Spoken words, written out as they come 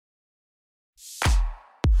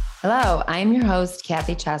Hello, I'm your host,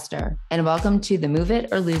 Kathy Chester, and welcome to the Move It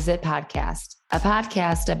or Lose It podcast, a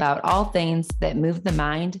podcast about all things that move the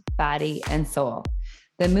mind, body, and soul.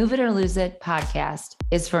 The Move It or Lose It podcast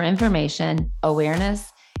is for information,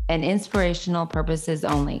 awareness, and inspirational purposes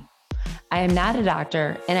only. I am not a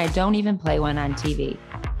doctor, and I don't even play one on TV.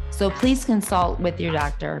 So please consult with your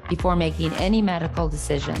doctor before making any medical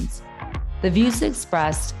decisions. The views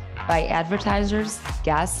expressed by advertisers,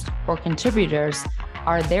 guests, or contributors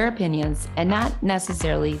are their opinions and not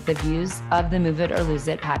necessarily the views of the Move It or Lose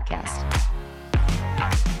It podcast.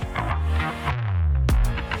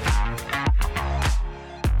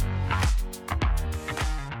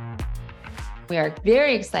 We are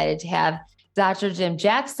very excited to have Dr. Jim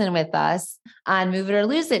Jackson with us on Move It or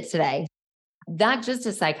Lose It today. Not just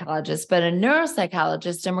a psychologist, but a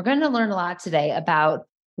neuropsychologist. And we're going to learn a lot today about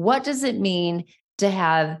what does it mean to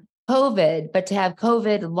have COVID, but to have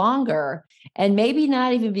COVID longer and maybe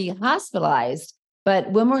not even be hospitalized.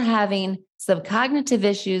 But when we're having some cognitive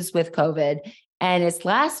issues with COVID and it's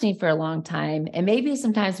lasting for a long time, and maybe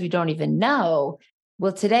sometimes we don't even know,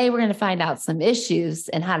 well, today we're going to find out some issues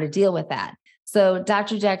and how to deal with that. So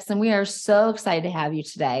Dr. Jackson, we are so excited to have you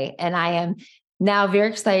today. And I am now very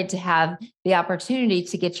excited to have the opportunity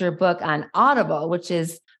to get your book on Audible, which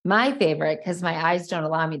is my favorite because my eyes don't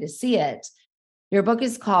allow me to see it. Your book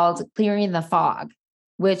is called Clearing the Fog,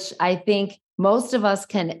 which I think most of us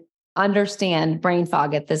can understand brain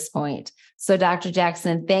fog at this point. So Dr.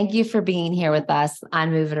 Jackson, thank you for being here with us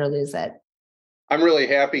on Move It or Lose It. I'm really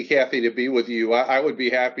happy, Kathy, to be with you. I would be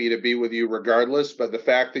happy to be with you regardless, but the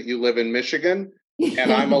fact that you live in Michigan,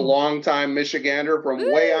 and I'm a longtime Michigander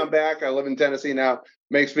from way on back, I live in Tennessee now,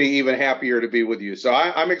 makes me even happier to be with you. So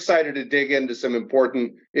I'm excited to dig into some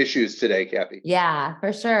important issues today, Kathy. Yeah,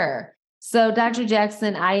 for sure. So Dr.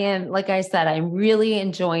 Jackson, I am, like I said, I'm really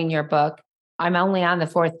enjoying your book. I'm only on the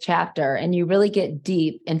 4th chapter, and you really get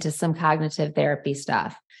deep into some cognitive therapy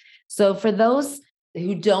stuff. So for those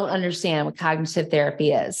who don't understand what cognitive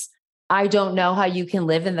therapy is, I don't know how you can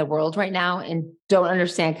live in the world right now and don't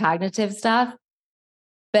understand cognitive stuff,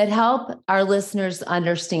 but help our listeners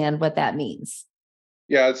understand what that means.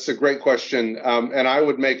 Yeah, it's a great question. And I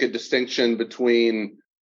would make a distinction between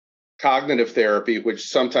cognitive therapy, which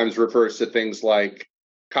sometimes refers to things like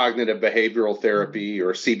cognitive behavioral therapy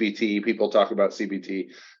or CBT. People talk about CBT.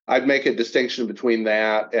 I'd make a distinction between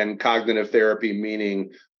that and cognitive therapy,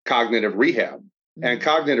 meaning cognitive rehab. And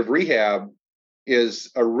cognitive rehab is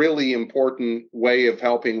a really important way of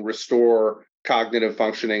helping restore cognitive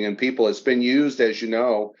functioning in people. It's been used, as you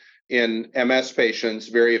know, in MS patients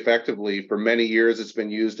very effectively. For many years, it's been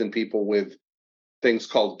used in people with things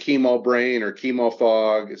called chemo brain or chemo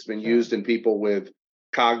fog. It's been used in people with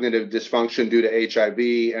cognitive dysfunction due to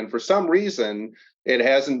HIV. And for some reason, it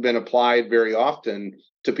hasn't been applied very often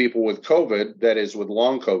to people with COVID, that is with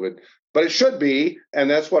long COVID. But it should be, and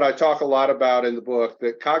that's what I talk a lot about in the book,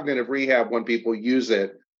 that cognitive rehab, when people use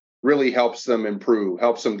it, really helps them improve,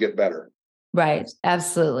 helps them get better. Right.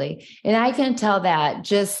 Absolutely. And I can tell that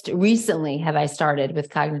just recently have I started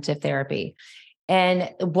with cognitive therapy.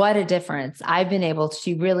 And what a difference. I've been able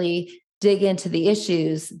to really dig into the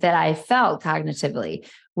issues that I felt cognitively.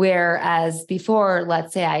 Whereas before,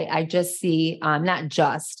 let's say I just see, not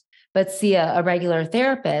just, but see a regular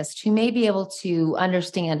therapist who may be able to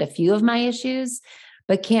understand a few of my issues,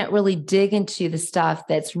 but can't really dig into the stuff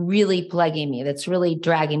that's really plaguing me, that's really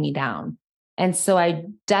dragging me down. And so I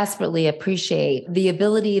desperately appreciate the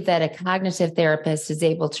ability that a cognitive therapist is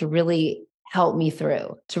able to really help me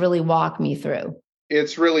through, to really walk me through.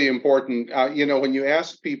 It's really important. When you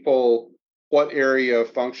ask people what area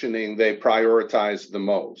of functioning they prioritize the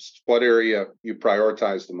most, what area you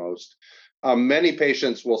prioritize the most, many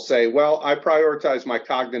patients will say, well, I prioritize my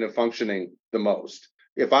cognitive functioning the most.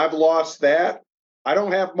 If I've lost that, I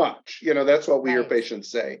don't have much. That's what we hear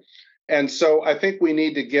patients say. And so I think we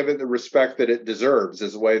need to give it the respect that it deserves,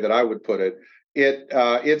 is the way that I would put it.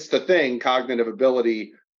 It's the thing, cognitive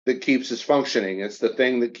ability, that keeps us functioning. It's the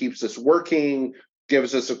thing that keeps us working,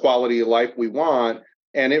 gives us a quality of life we want,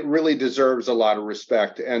 and it really deserves a lot of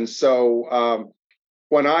respect. And so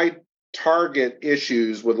when I target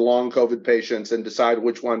issues with long COVID patients and decide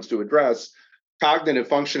which ones to address, cognitive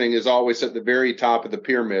functioning is always at the very top of the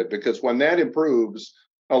pyramid, because when that improves,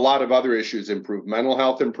 a lot of other issues improve. Mental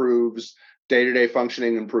health improves, day-to-day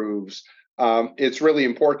functioning improves. It's really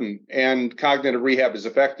important, and cognitive rehab is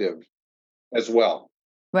effective as well.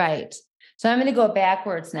 Right. So I'm going to go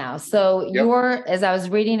backwards now. So as I was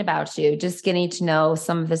reading about you, just getting to know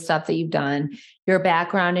some of the stuff that you've done, your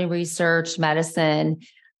background in research, medicine,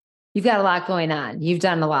 you've got a lot going on. You've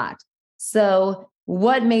done a lot. So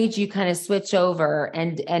what made you kind of switch over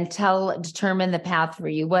and determine the path for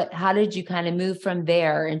you? How did you kind of move from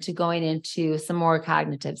there into going into some more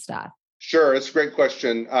cognitive stuff? Sure, it's a great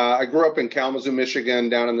question. I grew up in Kalamazoo, Michigan,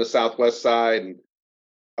 down on the southwest side. And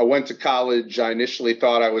I went to college. I initially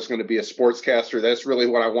thought I was going to be a sportscaster. That's really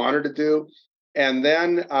what I wanted to do. And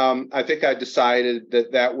then I think I decided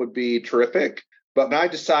that would be terrific. But I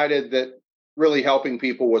decided that really helping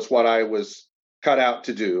people was what I was cut out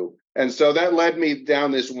to do. And so that led me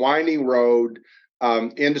down this winding road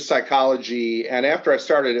into psychology. And after I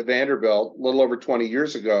started at Vanderbilt, a little over 20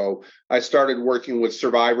 years ago, I started working with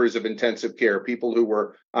survivors of intensive care, people who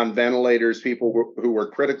were on ventilators, people who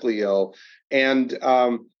were critically ill. And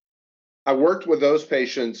I worked with those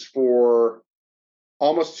patients for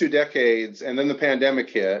almost 2 decades. And then the pandemic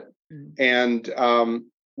hit. And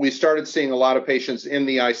we started seeing a lot of patients in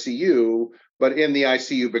the ICU, but in the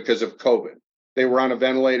ICU because of COVID. They were on a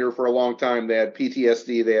ventilator for a long time. They had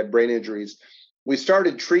PTSD. They had brain injuries. We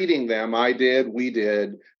started treating them. We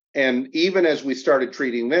did. And even as we started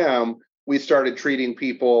treating them, we started treating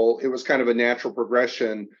people. It was kind of a natural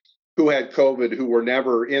progression who had COVID, who were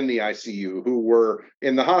never in the ICU, who were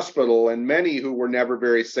in the hospital, and many who were never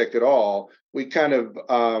very sick at all. We kind of,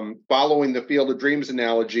 following the Field of Dreams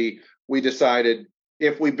analogy, we decided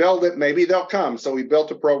if we build it, maybe they'll come. So we built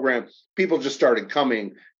a program. People just started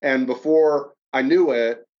coming. And before I knew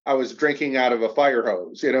it, I was drinking out of a fire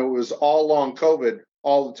hose. It was all long COVID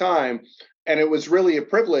all the time. And it was really a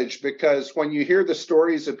privilege because when you hear the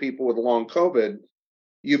stories of people with long COVID,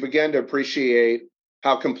 you begin to appreciate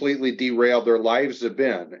how completely derailed their lives have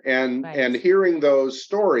been. And hearing those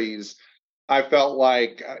stories, I felt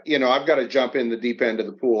like, I've got to jump in the deep end of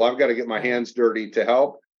the pool. I've got to get my hands dirty to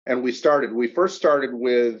help. And we first started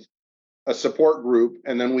with a support group,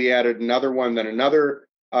 and then we added another one, then another.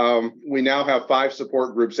 We now have 5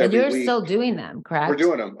 support groups every week. You're still doing them, correct? We're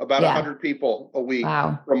doing them, about 100 people a week.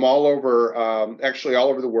 Wow. From all over, actually all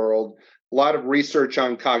over the world. A lot of research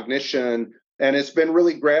on cognition, and it's been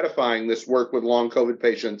really gratifying, this work with long COVID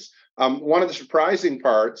patients. One of the surprising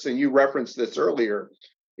parts, and you referenced this earlier,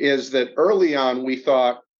 is that early on we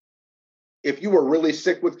thought if you were really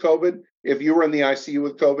sick with COVID, if you were in the ICU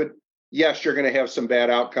with COVID, yes, you're going to have some bad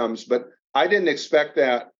outcomes. But I didn't expect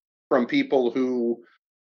that from people who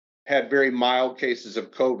had very mild cases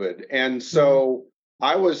of COVID. And so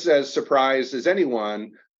I was as surprised as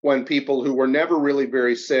anyone when people who were never really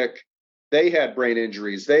very sick, they had brain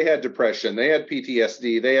injuries, they had depression, they had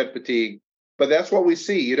PTSD, they had fatigue. But that's what we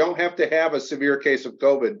see. You don't have to have a severe case of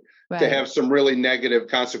COVID to have some really negative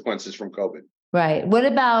consequences from COVID. Right. What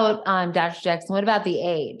about, Dr. Jackson, what about the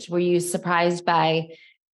age? Were you surprised by,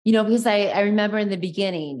 because I remember in the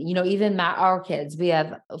beginning, even our kids, we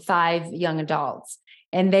have 5 young adults,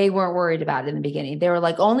 and they weren't worried about it in the beginning. They were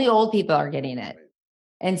like, only old people are getting it.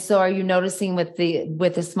 And so are you noticing with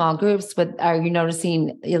the small groups, are you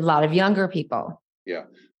noticing a lot of younger people? Yeah,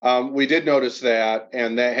 we did notice that,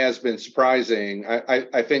 and that has been surprising.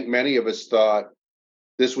 I think many of us thought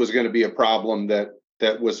this was going to be a problem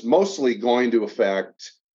that was mostly going to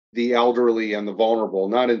affect the elderly and the vulnerable,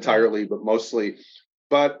 not entirely, but mostly.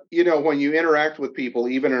 But, when you interact with people,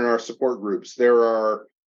 even in our support groups, there are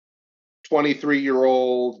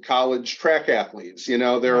 23-year-old college track athletes,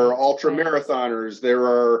 there are ultra marathoners, there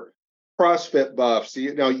are CrossFit buffs,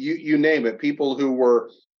 you name it, people who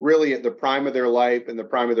were really at the prime of their life and the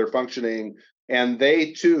prime of their functioning. And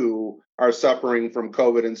they too are suffering from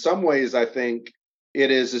COVID. In some ways, I think it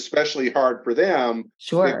is especially hard for them.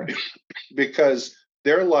 Sure. Because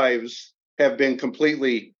their lives have been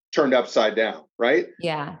completely turned upside down, right?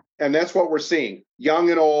 Yeah. And that's what we're seeing. Young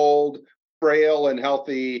and old, frail and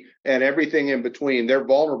healthy, and everything in between. They're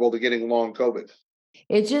vulnerable to getting long COVID.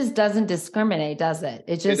 It just doesn't discriminate, does it?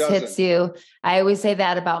 It just hits you. I always say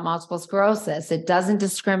that about multiple sclerosis. It doesn't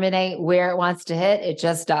discriminate where it wants to hit. It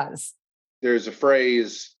just does. There's a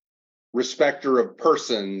phrase, respecter of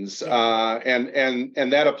persons, and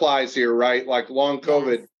that applies here, right? Like long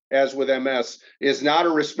COVID, as with MS, is not a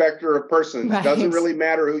respecter of persons. Right. Doesn't really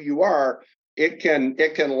matter who you are. It can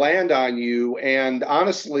land on you. And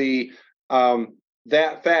honestly,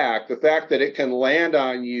 the fact that it can land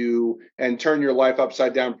on you and turn your life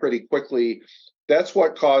upside down pretty quickly, that's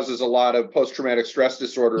what causes a lot of post-traumatic stress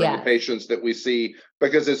disorder in the patients that we see,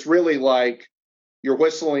 because it's really like you're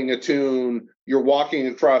whistling a tune, you're walking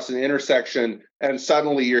across an intersection, and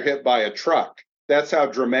suddenly you're hit by a truck. That's how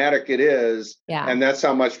dramatic it is. Yeah. And that's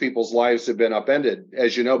how much people's lives have been upended,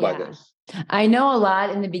 as you know, by this. I know a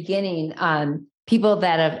lot in the beginning, people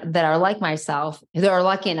that are like myself, that are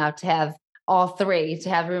lucky enough to have all 3, to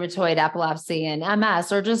have rheumatoid, epilepsy, and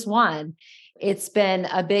MS, or just one. it's been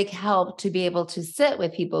a big help to be able to sit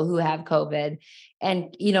with people who have COVID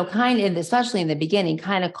and, especially in the beginning,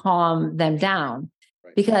 kind of calm them down.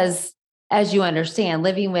 Right. Because as you understand,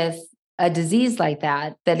 living with a disease like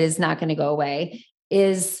that is not going to go away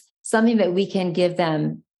is something that we can give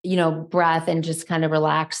them, breath and just kind of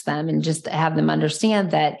relax them and just have them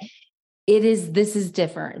understand that this is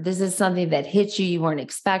different. This is something that hit you. You weren't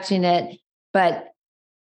expecting it, but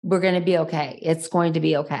we're going to be okay. It's going to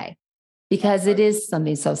be okay because it is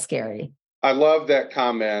something so scary. I love that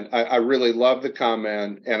comment. I really love the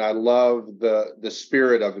comment, and I love the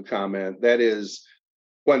spirit of the comment. That is,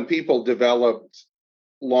 when people developed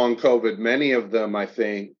long COVID, many of them, I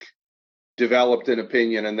think, developed an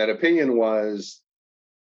opinion, and that opinion was,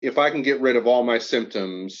 if I can get rid of all my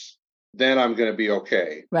symptoms, then I'm going to be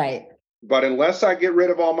okay. Right. But unless I get rid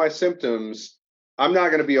of all my symptoms, I'm not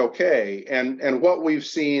going to be okay. And what we've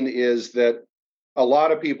seen is that a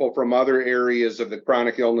lot of people from other areas of the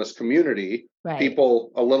chronic illness community, right,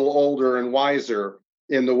 people a little older and wiser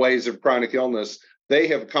in the ways of chronic illness, they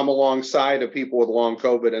have come alongside of people with long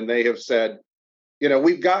COVID, and they have said,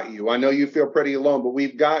 we've got you. I know you feel pretty alone, but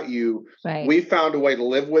we've got you. Right. We found a way to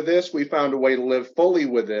live with this. We found a way to live fully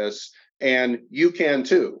with this, and you can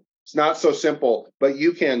too. It's not so simple, but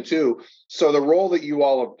you can too. So the role that you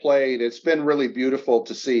all have played, it's been really beautiful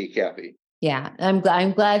to see, Kathy. Yeah, I'm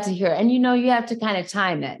glad to hear. And you have to kind of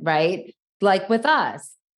time it, right? Like with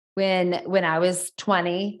us, when I was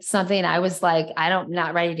 20 something, I was like,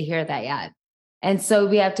 not ready to hear that yet. And so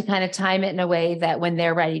we have to kind of time it in a way that when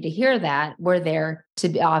they're ready to hear that, we're there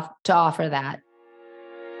to offer that.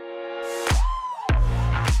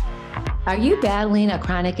 Are you battling a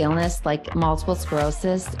chronic illness like multiple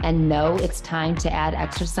sclerosis and know it's time to add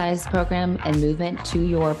exercise program and movement to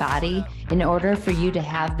your body in order for you to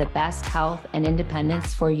have the best health and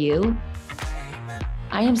independence for you?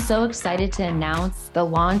 I am so excited to announce the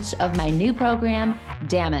launch of my new program,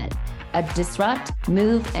 Damn It, a disrupt,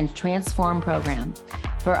 move, and transform program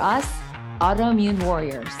for us autoimmune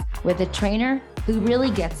warriors with a trainer who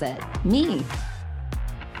really gets it, me.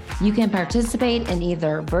 You can participate in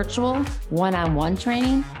either virtual one-on-one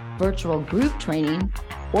training, virtual group training,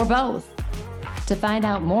 or both. To find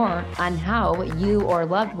out more on how you or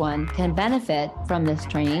loved one can benefit from this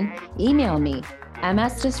training, email me,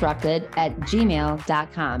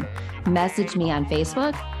 msdisrupted@gmail.com. Message me on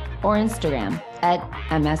Facebook or Instagram at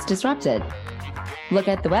msdisrupted. Look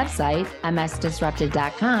at the website,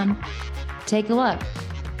 msdisrupted.com. Take a look.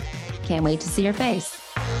 Can't wait to see your face.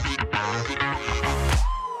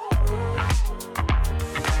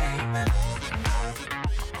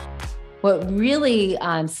 What really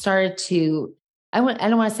started to, I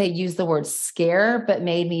don't want to say use the word scare, but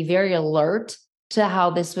made me very alert to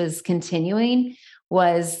how this was continuing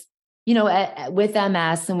was, with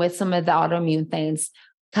MS and with some of the autoimmune things,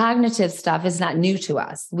 cognitive stuff is not new to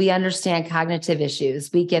us. We understand cognitive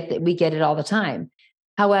issues. We get it all the time.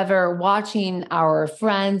 However, watching our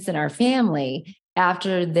friends and our family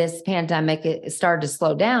after this pandemic it started to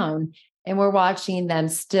slow down, and we're watching them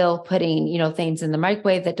still putting, things in the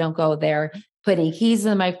microwave that don't go there, putting keys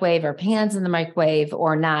in the microwave or pans in the microwave,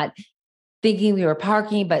 or not thinking we were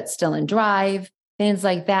parking, but still in drive, things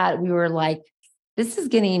like that. We were like, this is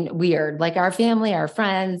getting weird. Like our family, our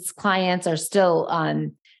friends, clients are still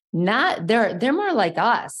not, they're more like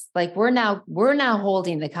us. Like we're now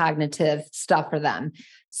holding the cognitive stuff for them.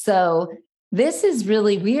 So this is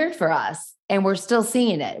really weird for us. And we're still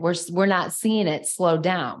seeing it. We're not seeing it slow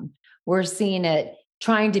down. We're seeing it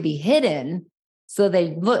trying to be hidden so they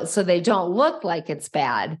don't look like it's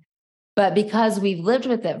bad. But because we've lived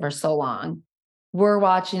with it for so long, we're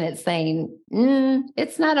watching it saying,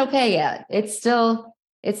 it's not okay yet. It's still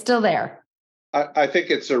there. I think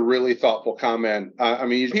it's a really thoughtful comment.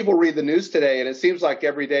 People read the news today, and it seems like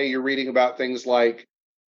every day you're reading about things like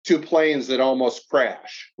two planes that almost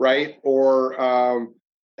crash, right? Or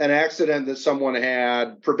an accident that someone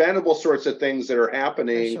had, preventable sorts of things that are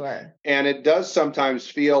happening. For sure. And it does sometimes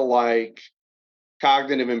feel like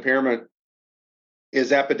cognitive impairment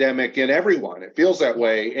is epidemic in everyone. It feels that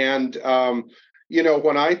way. And,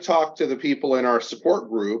 when I talk to the people in our support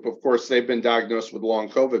group, of course, they've been diagnosed with long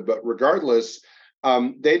COVID, but regardless,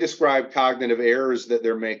 they describe cognitive errors that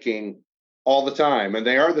they're making all the time. And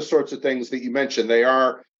they are the sorts of things that you mentioned. They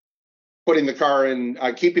are putting the car in,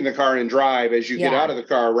 keeping the car in drive as you get out of the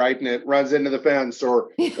car, right? And it runs into the fence,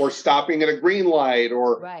 or stopping at a green light,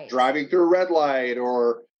 or driving through a red light,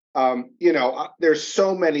 or, there's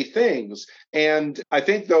so many things. And I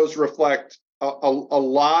think those reflect a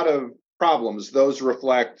lot of problems. Those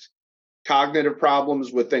reflect cognitive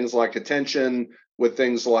problems with things like attention, with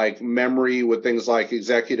things like memory, with things like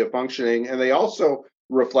executive functioning. And they also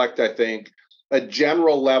reflect, I think, a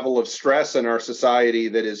general level of stress in our society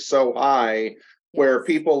that is so high, where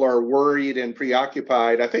people are worried and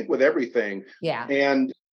preoccupied, I think, with everything. Yeah.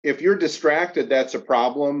 And if you're distracted, that's a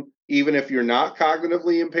problem, even if you're not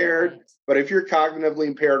cognitively impaired. Right. But if you're cognitively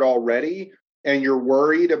impaired already and you're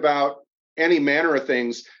worried about any manner of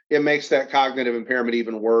things, it makes that cognitive impairment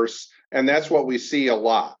even worse. And that's what we see a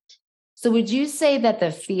lot. So would you say that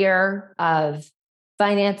the fear of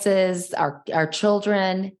finances, our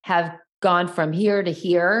children have gone from here to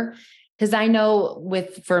here? Because I know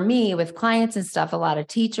for me, with clients and stuff, a lot of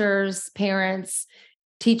teachers, parents,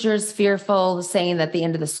 teachers fearful, saying that the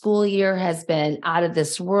end of the school year has been out of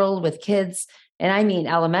this world with kids. And I mean,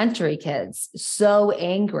 elementary kids, so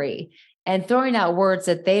angry and throwing out words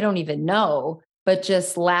that they don't even know, but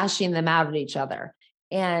just lashing them out at each other.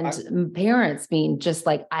 And parents being just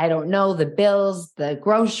like, I don't know, the bills, the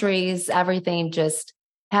groceries, everything just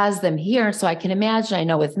has them here. So I can imagine, I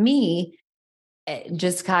know with me,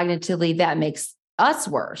 just cognitively, that makes us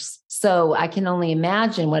worse. So I can only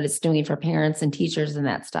imagine what it's doing for parents and teachers and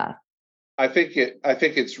that stuff. I think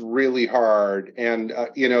it's really hard. And,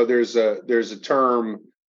 there's a term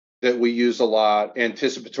that we use a lot,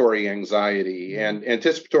 anticipatory anxiety. And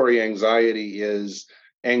anticipatory anxiety is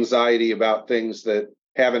anxiety about things that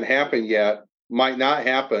haven't happened yet, might not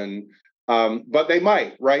happen, but they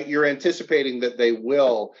might, right? You're anticipating that they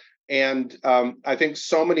will. And I think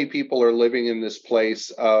so many people are living in this place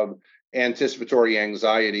of anticipatory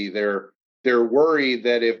anxiety. They're worried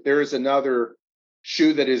that if there's another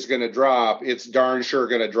shoe that is going to drop, it's darn sure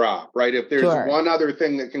going to drop, right? If there's one other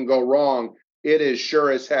thing that can go wrong, it is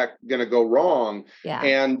sure as heck going to go wrong. Yeah.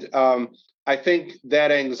 And I think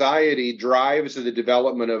that anxiety drives the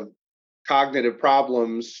development of cognitive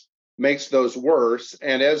problems, makes those worse.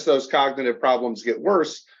 And as those cognitive problems get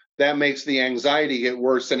worse, that makes the anxiety get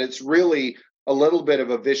worse. And it's really a little bit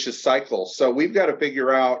of a vicious cycle. So we've got to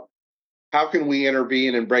figure out, how can we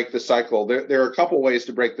intervene and break the cycle? There are a couple ways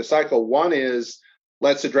to break the cycle. One is,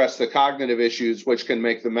 let's address the cognitive issues, which can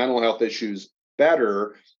make the mental health issues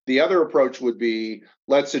better. The other approach would be,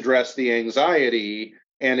 let's address the anxiety.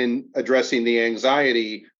 And in addressing the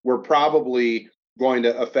anxiety, we're probably going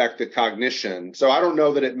to affect the cognition. So I don't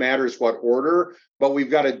know that it matters what order, but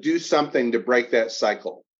we've got to do something to break that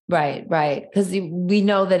cycle. Right. Because we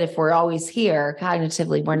know that if we're always here,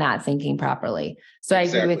 cognitively, we're not thinking properly. So I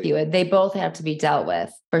agree with you. They both have to be dealt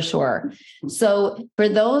with for sure. So for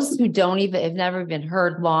those who have never even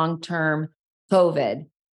heard long-term COVID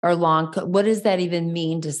or what does that even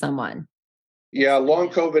mean to someone? Yeah, long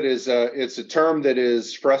COVID it's a term that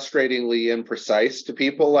is frustratingly imprecise to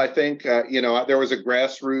people. I think there was a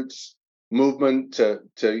grassroots movement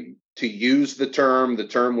to use the term. The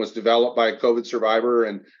term was developed by a COVID survivor,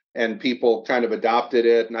 and people kind of adopted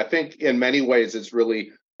it. And I think in many ways it's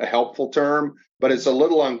really a helpful term, but it's a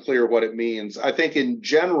little unclear what it means. I think in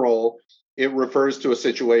general it refers to a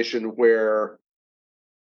situation where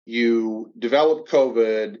you develop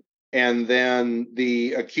COVID, and then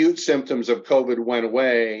the acute symptoms of COVID went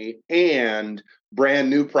away and brand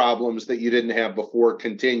new problems that you didn't have before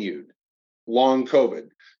continued. Long COVID.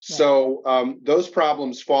 Right. So those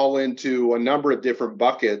problems fall into a number of different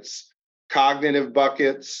buckets: cognitive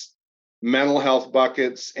buckets, mental health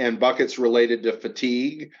buckets, and buckets related to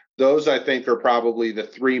fatigue. Those, I think, are probably the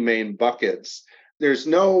three main buckets. There's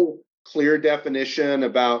no clear definition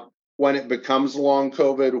about when it becomes long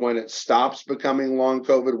COVID, when it stops becoming long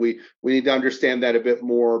COVID. We need to understand that a bit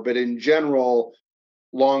more. But in general,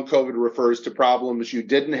 long COVID refers to problems you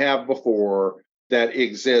didn't have before that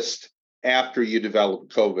exist after you develop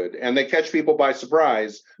COVID. And they catch people by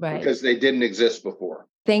surprise, right, because they didn't exist before.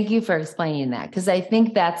 Thank you for explaining that, because I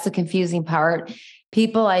think that's the confusing part.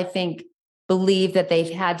 People, I think, believe that they've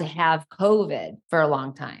had to have COVID for a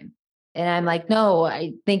long time. And I'm like, no,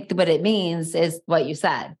 I think what it means is what you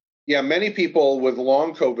said. Yeah, many people with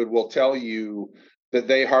long COVID will tell you that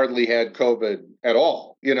they hardly had COVID at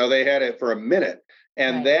all. They had it for a minute.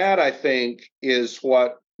 And right. That, I think, is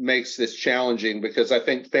what makes this challenging, because I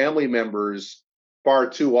think family members far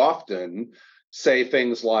too often say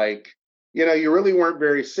things like, you really weren't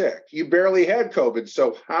very sick. You barely had COVID.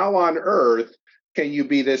 So how on earth can you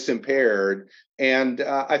be this impaired? And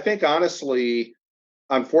I think, honestly,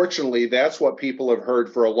 unfortunately, that's what people have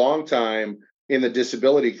heard for a long time in the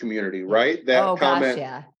disability community, right? That comment, gosh,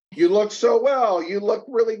 yeah. You look so well, you look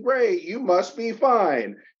really great, you must be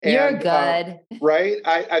fine. And, you're good. Right?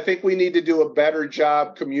 I think we need to do a better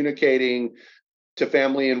job communicating to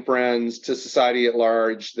family and friends, to society at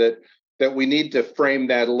large, that that we need to frame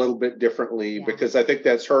that a little bit differently, because I think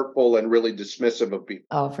that's hurtful and really dismissive of people.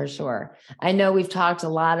 Oh, for sure. I know we've talked a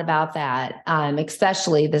lot about that,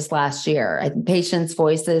 especially this last year. Patients'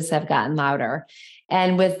 voices have gotten louder.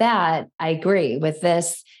 And with that, I agree. With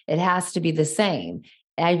this, it has to be the same.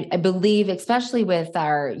 I believe, especially with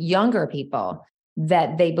our younger people,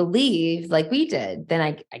 that they believe like we did, then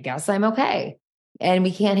I guess I'm okay. And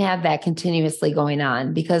we can't have that continuously going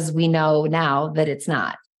on, because we know now that it's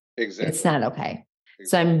not. Exactly. It's not okay.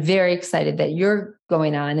 So I'm very excited that you're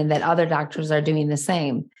going on and that other doctors are doing the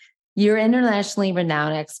same. You're internationally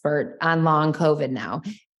renowned expert on long COVID now.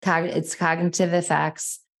 It's cognitive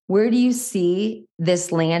effects. Where do you see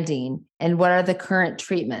this landing, and what are the current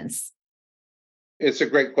treatments? It's a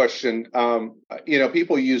great question.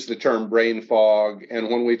 People use the term brain fog, and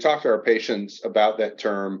when we talk to our patients about that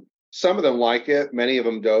term, some of them like it, many of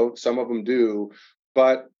them don't, some of them do.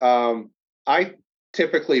 But I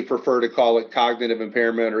typically prefer to call it cognitive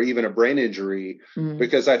impairment or even a brain injury,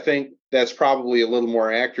 because I think that's probably a little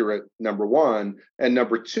more accurate, number one. And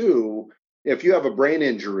number two, if you have a brain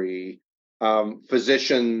injury,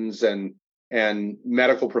 physicians and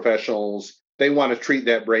medical professionals, they want to treat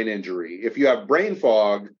that brain injury. If you have brain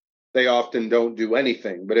fog, they often don't do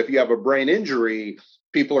anything. But if you have a brain injury,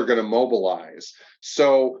 people are going to mobilize.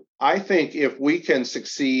 So I think if we can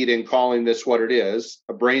succeed in calling this what it is,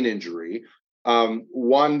 a brain injury,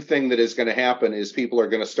 one thing that is going to happen is people are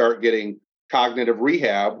going to start getting cognitive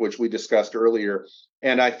rehab, which we discussed earlier.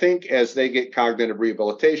 And I think as they get cognitive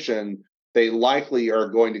rehabilitation, they likely are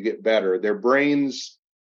going to get better. Their brains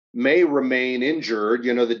may remain injured,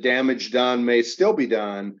 the damage done may still be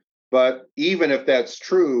done, but even if that's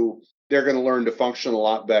true, they're going to learn to function a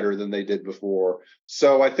lot better than they did before.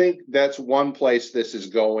 So I think that's one place this is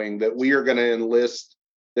going, that we are going to enlist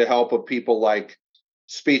the help of people like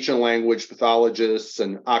speech and language pathologists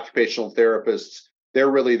and occupational therapists.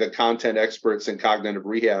 They're really the content experts in cognitive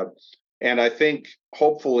rehab. And I think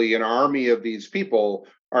hopefully an army of these people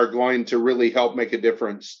are going to really help make a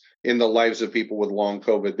difference in the lives of people with long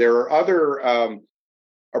COVID. There are other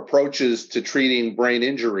approaches to treating brain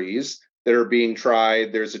injuries that are being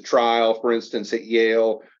tried. There's a trial, for instance, at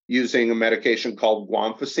Yale using a medication called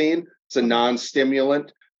guanfacine. It's a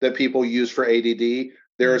non-stimulant that people use for ADD.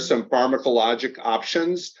 There are some pharmacologic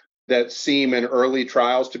options that seem in early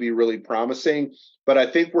trials to be really promising. But I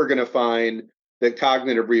think we're going to find that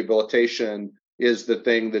cognitive rehabilitation is the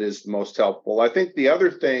thing that is the most helpful. I think the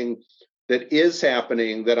other thing that is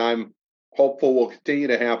happening that I'm hopeful will continue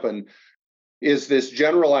to happen is this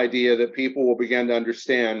general idea that people will begin to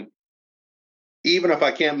understand, even if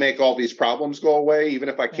I can't make all these problems go away, even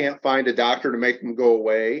if I can't find a doctor to make them go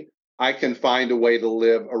away, I can find a way to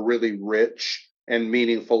live a really rich and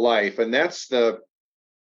meaningful life. And that's the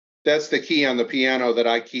key on the piano that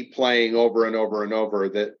I keep playing over and over and over,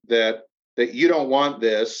 that you don't want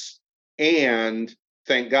this, and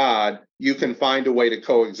thank God you can find a way to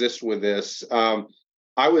coexist with this.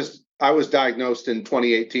 I was diagnosed in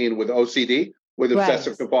 2018 with OCD, with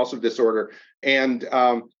obsessive compulsive disorder, and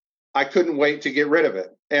I couldn't wait to get rid of it.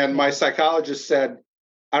 And my psychologist said,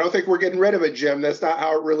 "I don't think we're getting rid of it, Jim. That's not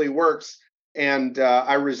how it really works." And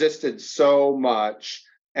I resisted so much.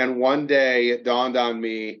 And one day it dawned on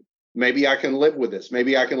me, maybe I can live with this.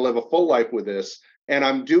 Maybe I can live a full life with this. And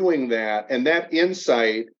I'm doing that. And that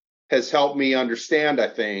insight has helped me understand, I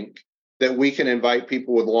think, that we can invite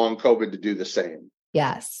people with long COVID to do the same.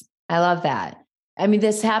 Yes, I love that. I mean,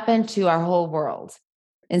 this happened to our whole world.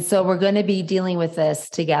 And so we're going to be dealing with this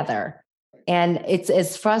together. And it's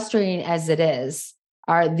as frustrating as it is,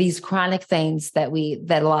 are these chronic things that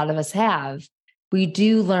a lot of us have. We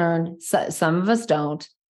do learn, some of us don't,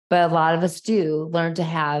 but a lot of us do learn to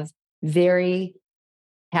have very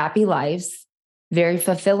happy lives, very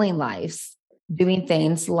fulfilling lives, doing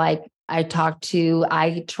things like I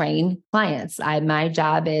train clients. My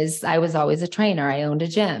job is, I was always a trainer. I owned a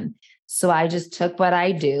gym. So I just took what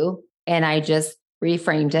I do and I just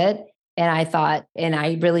reframed it. And I thought, and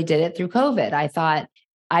I really did it through COVID. I thought,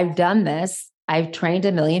 I've done this. I've trained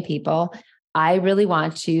 1 million people. I really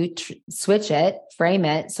want to switch it, frame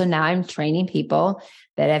it. So now I'm training people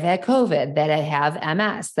that have had COVID, that have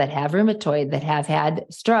MS, that have rheumatoid, that have had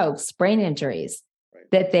strokes, brain injuries,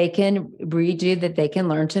 that they can redo, that they can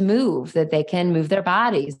learn to move, that they can move their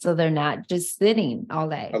bodies so they're not just sitting all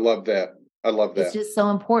day. I love that. It's just so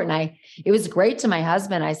important. It was great to my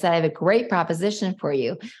husband. I said, I have a great proposition for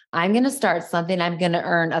you. I'm going to start something. I'm going to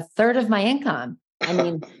earn 1/3 of my income. I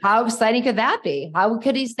mean, how exciting could that be? How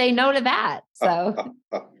could he say no to that? So,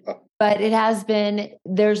 but it has been,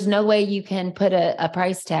 there's no way you can put a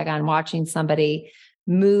price tag on watching somebody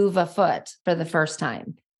move a foot for the first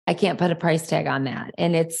time. I can't put a price tag on that.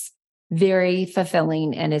 And it's very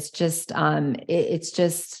fulfilling. And it's just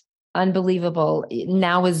unbelievable.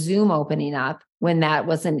 Now with Zoom opening up, when that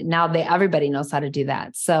wasn't, now everybody knows how to do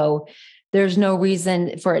that. So there's no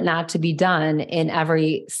reason for it not to be done in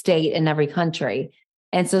every state and every country.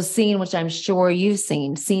 And so seeing, which I'm sure you've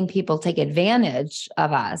seen people take advantage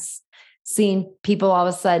of us, seeing people all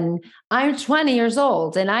of a sudden, I'm 20 years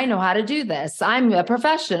old and I know how to do this. I'm a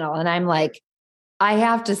professional. And I'm like, I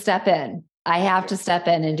have to step in. I have to step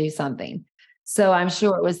in and do something. So I'm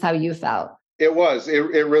sure it was how you felt. It was. It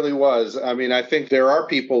really was. I mean, I think there are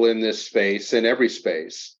people in this space, in every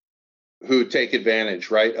space, who take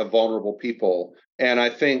advantage, right, of vulnerable people. And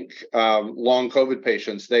I think long COVID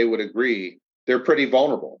patients, they would agree, they're pretty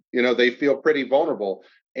vulnerable. They feel pretty vulnerable.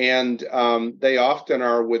 And they often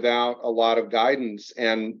are without a lot of guidance.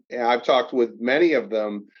 And I've talked with many of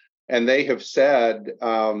them, and they have said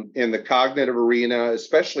in the cognitive arena,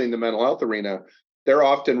 especially in the mental health arena, they're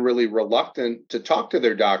often really reluctant to talk to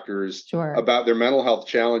their doctors about their mental health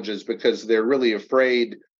challenges because they're really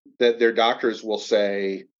afraid that their doctors will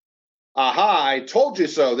say, aha, I told you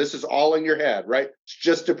so. This is all in your head, right? It's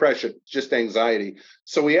just depression, just anxiety.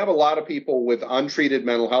 So we have a lot of people with untreated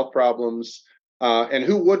mental health problems, and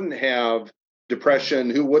who wouldn't have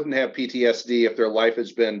depression, who wouldn't have PTSD if their life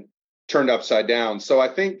has been turned upside down. So I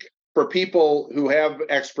think for people who have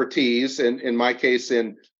expertise, in my case,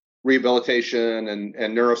 in rehabilitation and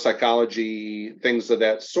neuropsychology, things of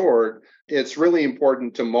that sort, it's really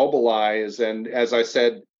important to mobilize. And as I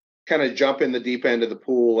said, kind of jump in the deep end of the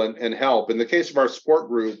pool and help. In the case of our support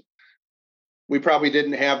group, we probably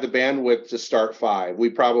didn't have the bandwidth to start 5.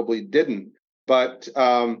 We probably didn't. But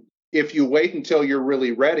if you wait until you're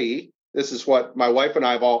really ready, this is what my wife and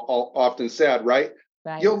I have all often said, right?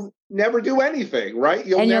 You'll never do anything, right?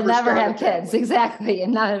 You'll never have kids. Exactly.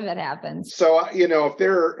 And none of it happens. So, if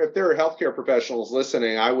there are healthcare professionals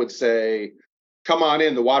listening, I would say, come on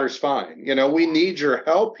in, the water's fine. We need your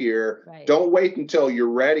help here. Right. Don't wait until you're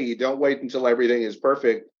ready. Don't wait until everything is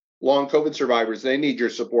perfect. Long COVID survivors, they need your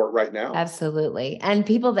support right now. Absolutely. And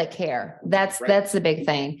people that care. That's the big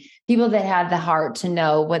thing. People that have the heart to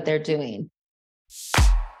know what they're doing.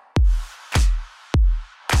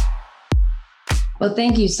 Well,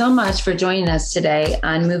 thank you so much for joining us today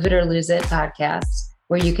on Move It or Lose It podcast,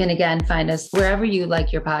 where you can, again, find us wherever you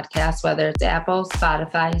like your podcast, whether it's Apple,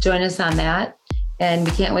 Spotify. Join us on that. And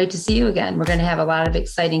we can't wait to see you again. We're going to have a lot of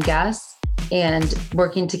exciting guests and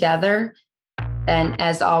working together. And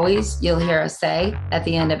as always, you'll hear us say at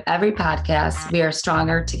the end of every podcast, we are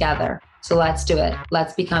stronger together. So let's do it.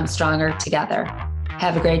 Let's become stronger together.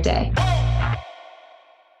 Have a great day.